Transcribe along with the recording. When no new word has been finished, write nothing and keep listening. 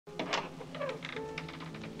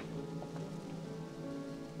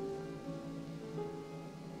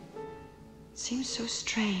seems so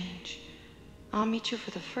strange. I'll meet you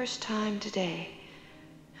for the first time today,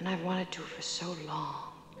 and I've wanted to for so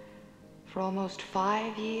long. For almost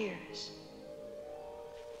 5 years.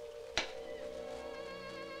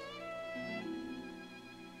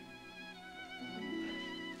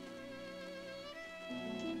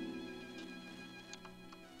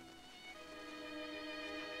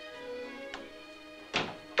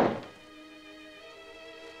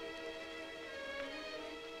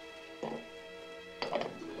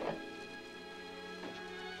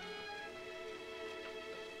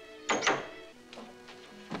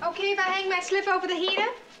 Okay if I hang my slip over the heater?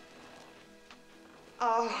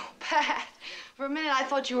 Oh, Pat, for a minute I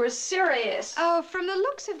thought you were serious. Oh, from the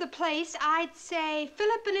looks of the place, I'd say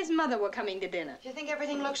Philip and his mother were coming to dinner. Do you think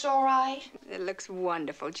everything looks all right? It looks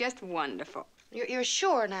wonderful, just wonderful. You're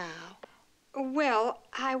sure now? Well,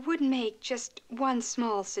 I would make just one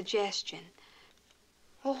small suggestion.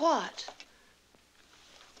 Well, what?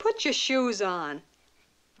 Put your shoes on.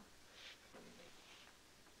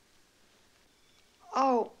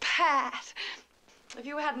 Oh, Pat, if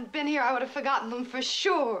you hadn't been here, I would have forgotten them for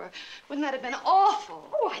sure. Wouldn't that have been awful?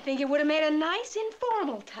 Oh, I think it would have made a nice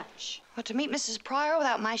informal touch. What, to meet Mrs. Pryor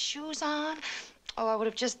without my shoes on? Oh, I would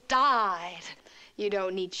have just died. You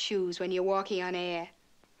don't need shoes when you're walking on air.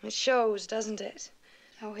 It shows, doesn't it?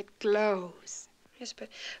 Oh, it glows. Yes, but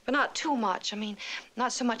not too much. I mean,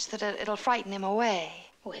 not so much that it'll frighten him away.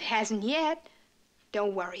 Oh, it hasn't yet.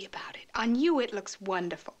 Don't worry about it. On you, it looks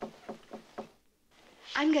wonderful.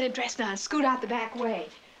 I'm gonna dress now and scoot out the back way.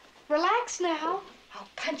 Relax now. I'll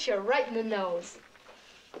punch you right in the nose.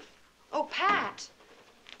 Oh, Pat.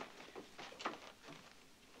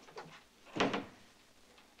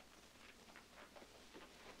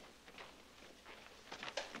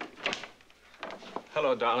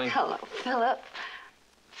 Hello, darling. Hello, Philip.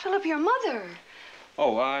 Philip, your mother.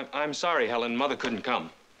 Oh, I'm sorry, Helen. Mother couldn't come.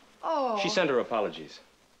 Oh. She sent her apologies.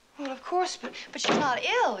 Well, of course, but she's not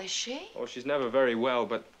ill, is she? Oh, she's never very well,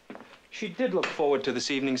 but she did look forward to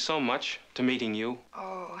this evening so much, to meeting you.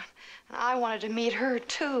 Oh, and I wanted to meet her,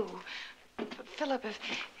 too. But, Philip,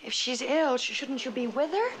 if she's ill, shouldn't you be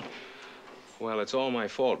with her? Well, it's all my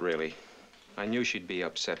fault, really. I knew she'd be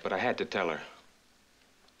upset, but I had to tell her.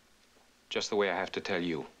 Just the way I have to tell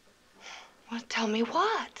you. Well, tell me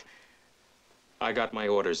what? I got my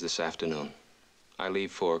orders this afternoon. I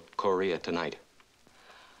leave for Korea tonight.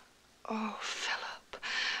 Oh, Philip.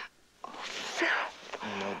 Oh, Philip.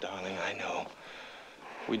 I know, darling, I know.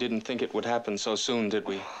 We didn't think it would happen so soon, did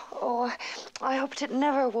we? Oh, I hoped it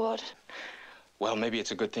never would. Well, maybe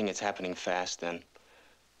it's a good thing it's happening fast, then.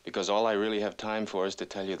 Because all I really have time for is to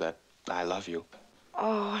tell you that I love you.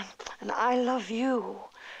 Oh, and I love you.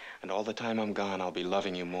 And all the time I'm gone, I'll be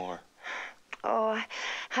loving you more. Oh,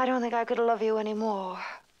 I don't think I could love you anymore.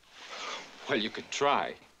 Well, you could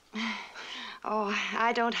try. Oh,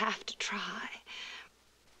 I don't have to try.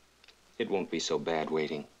 It won't be so bad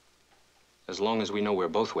waiting. As long as we know we're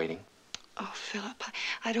both waiting. Oh, Philip,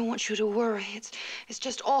 I don't want you to worry. It's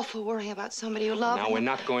just awful worrying about somebody you love. Now, we're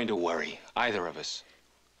not going to worry, either of us.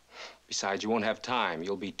 Besides, you won't have time.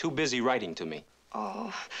 You'll be too busy writing to me.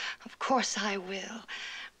 Oh, of course I will.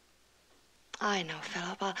 I know,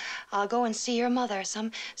 Philip. I'll go and see your mother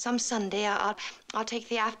some Sunday. I'll take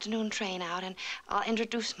the afternoon train out, and I'll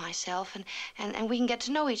introduce myself, and we can get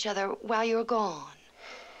to know each other while you're gone.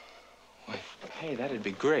 Why, hey, that'd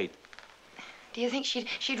be great. Do you think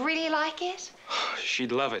she'd really like it?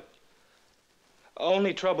 She'd love it.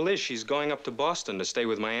 Only trouble is she's going up to Boston to stay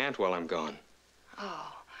with my aunt while I'm gone.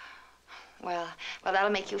 Oh. Well,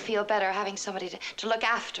 that'll make you feel better, having somebody to look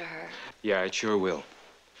after her. Yeah, it sure will.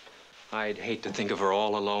 I'd hate to think of her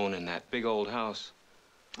all alone in that big old house.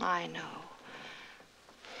 I know.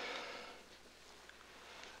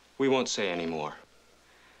 We won't say any more.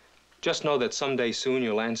 Just know that someday soon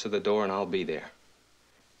you'll answer the door and I'll be there.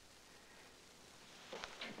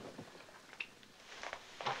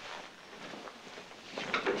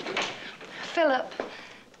 Philip.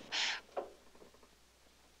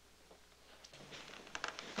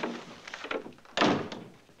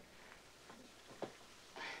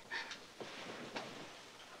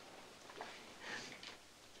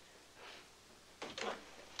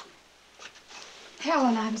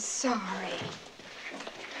 Helen, I'm sorry.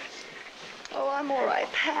 Oh, I'm all right,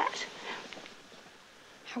 Pat.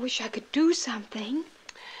 I wish I could do something.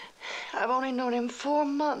 I've only known him 4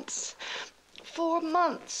 months. 4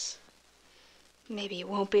 months. Maybe it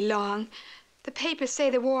won't be long. The papers say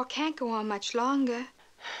the war can't go on much longer.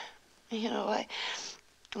 You know,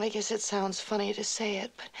 I guess it sounds funny to say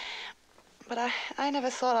it, but I never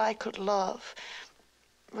thought I could love.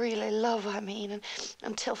 Really love, I mean,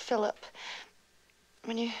 until Philip.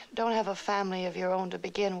 when you don't have a family of your own to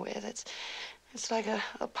begin with, it's like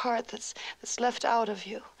a part that's left out of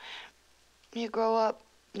you. You grow up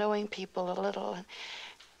knowing people a little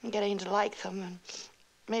and getting to like them and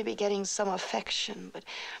maybe getting some affection, but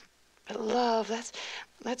love,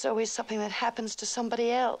 that's always something that happens to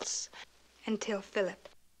somebody else. Until Philip.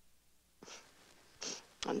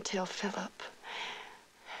 Until Philip.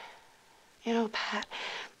 You know, Pat,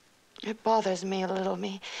 it bothers me a little,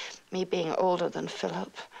 me being older than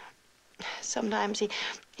Philip. Sometimes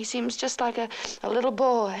he seems just like a little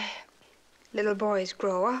boy. Little boys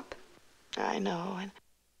grow up. I know,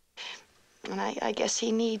 and I guess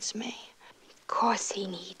he needs me. Of course he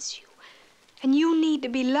needs you. And you need to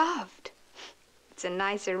be loved. It's a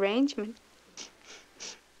nice arrangement.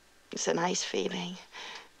 It's a nice feeling.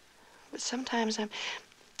 But sometimes I'm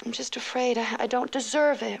just afraid I don't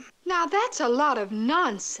deserve him. Now, that's a lot of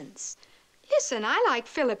nonsense. Listen, I like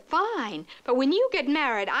Philip fine, but when you get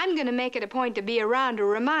married, I'm going to make it a point to be around to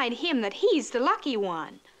remind him that he's the lucky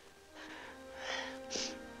one.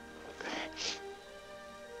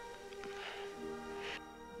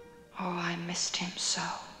 Oh, I missed him so.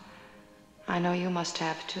 I know you must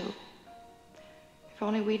have, too. If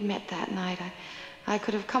only we'd met that night, I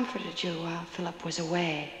could have comforted you while Philip was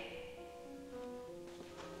away.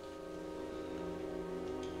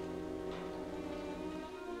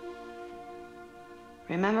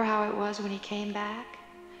 Remember how it was when he came back?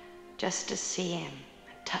 Just to see him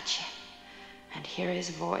and touch him and hear his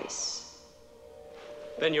voice.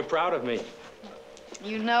 Then you're proud of me.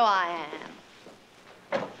 You know I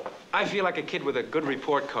am. I feel like a kid with a good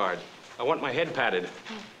report card. I want my head patted.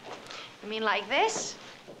 You mean like this?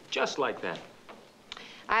 Just like that.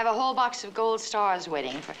 I have a whole box of gold stars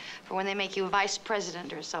waiting for when they make you vice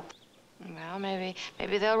president or something. Well, maybe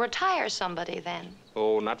they'll retire somebody then.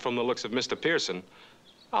 Oh, not from the looks of Mr. Pearson.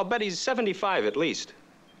 I'll bet he's 75 at least.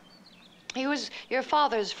 He was your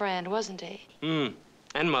father's friend, wasn't he?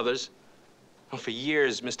 And Mother's. Well, for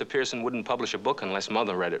years, Mr. Pearson wouldn't publish a book unless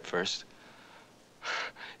Mother read it first.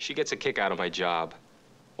 She gets a kick out of my job.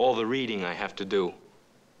 All the reading I have to do.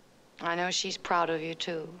 I know she's proud of you,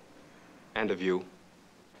 too. And of you.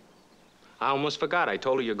 I almost forgot. I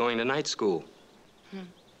told her you're going to night school.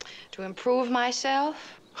 To improve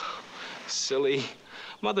myself? Silly.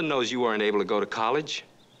 Mother knows you weren't able to go to college.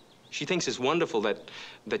 She thinks it's wonderful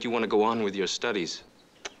that you want to go on with your studies.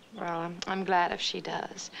 Well, I'm glad if she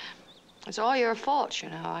does. It's all your fault, you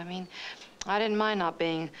know. I mean, I didn't mind not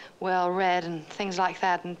being well-read and things like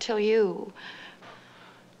that until you.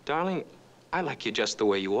 Darling, I like you just the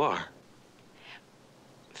way you are.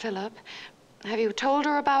 Philip, have you told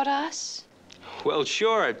her about us? Well,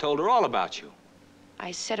 sure, I told her all about you.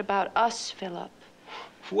 I said about us, Philip.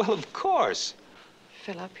 Well, of course.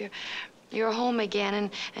 Philip, you're home again,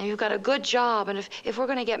 and you've got a good job, and if we're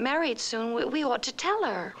going to get married soon, we ought to tell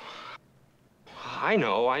her. I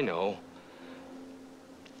know.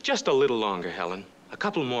 Just a little longer, Helen. A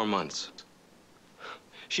couple more months.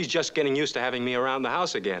 She's just getting used to having me around the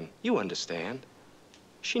house again. You understand.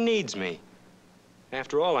 She needs me.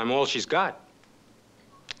 After all, I'm all she's got.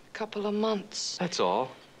 A couple of months. That's all.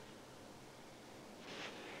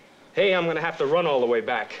 Hey, I'm gonna have to run all the way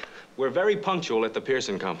back. We're very punctual at the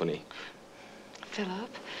Pearson Company. Philip?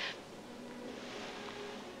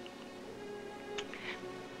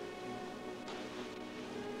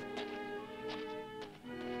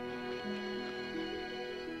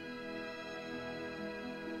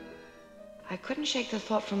 I couldn't shake the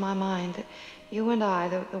thought from my mind that you and I,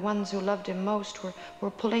 the ones who loved him most,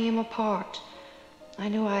 were pulling him apart. I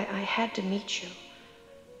knew I had to meet you.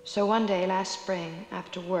 So one day last spring,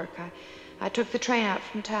 after work, I took the train out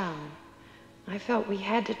from town. I felt we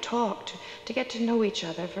had to talk, to get to know each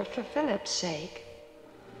other for Philip's sake.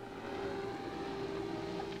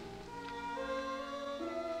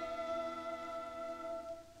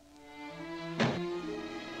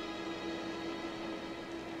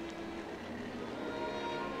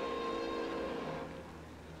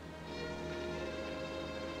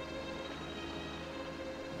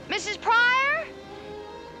 Mrs. Pryor?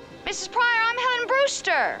 Mrs. Pryor, I'm Helen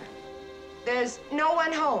Brewster. There's no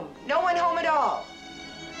one home. No one home at all.